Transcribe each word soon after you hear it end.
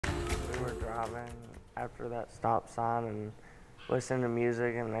driving after that stop sign and listening to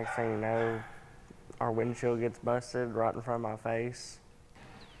music, and next thing you know, our windshield gets busted right in front of my face.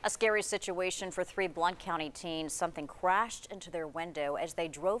 A scary situation for 3 Blount County teens. Something crashed into their window as they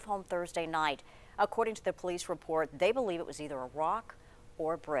drove home Thursday night. According to the police report, they believe it was either a rock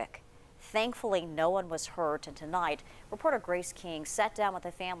or a brick. Thankfully, no one was hurt, and tonight, reporter Grace King sat down with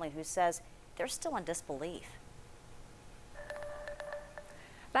a family who says they're still in disbelief.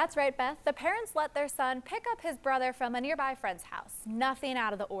 That's right, Beth. The parents let their son pick up his brother from a nearby friend's house. Nothing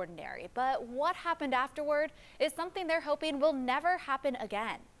out of the ordinary, but what happened afterward is something they're hoping will never happen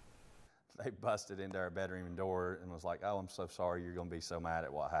again. They busted into our bedroom door and was like, "Oh, I'm so sorry, you're going to be so mad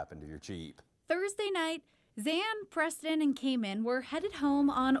at what happened to your Jeep." Thursday night, Zan, Preston, and Cayman were headed home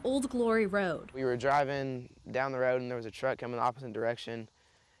on Old Glory Road. We were driving down the road and there was a truck coming the opposite direction,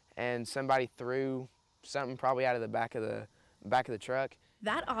 and somebody threw something probably out of the back of the truck.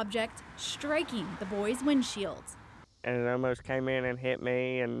 That object striking the boys' windshields. And it almost came in and hit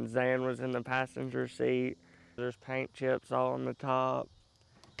me, and Zan was in the passenger seat. There's paint chips all on the top,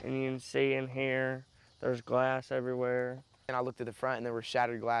 and you can see in here, there's glass everywhere. And I looked at the front and there was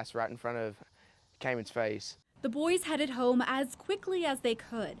shattered glass right in front of Cayman's face. The boys headed home as quickly as they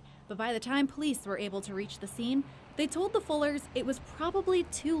could, but by the time police were able to reach the scene, they told the Fullers it was probably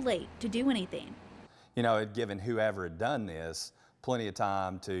too late to do anything. You know, it'd given whoever had done this plenty of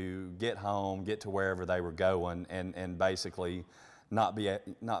time to get home, get to wherever they were going, and basically not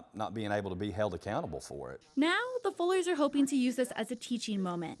being able to be held accountable for it. Now, the Fullers are hoping to use this as a teaching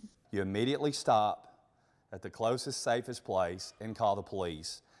moment. You immediately stop at the closest, safest place and call the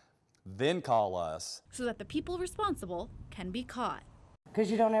police, then call us, so that the people responsible can be caught.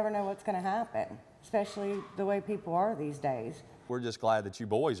 Because you don't ever know what's going to happen, especially the way people are these days. We're just glad that you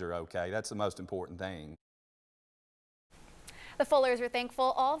boys are okay. That's the most important thing. The Fullers are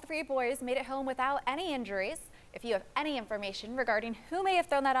thankful all 3 boys made it home without any injuries. If you have any information regarding who may have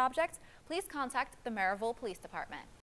thrown that object, please contact the Maryville Police Department.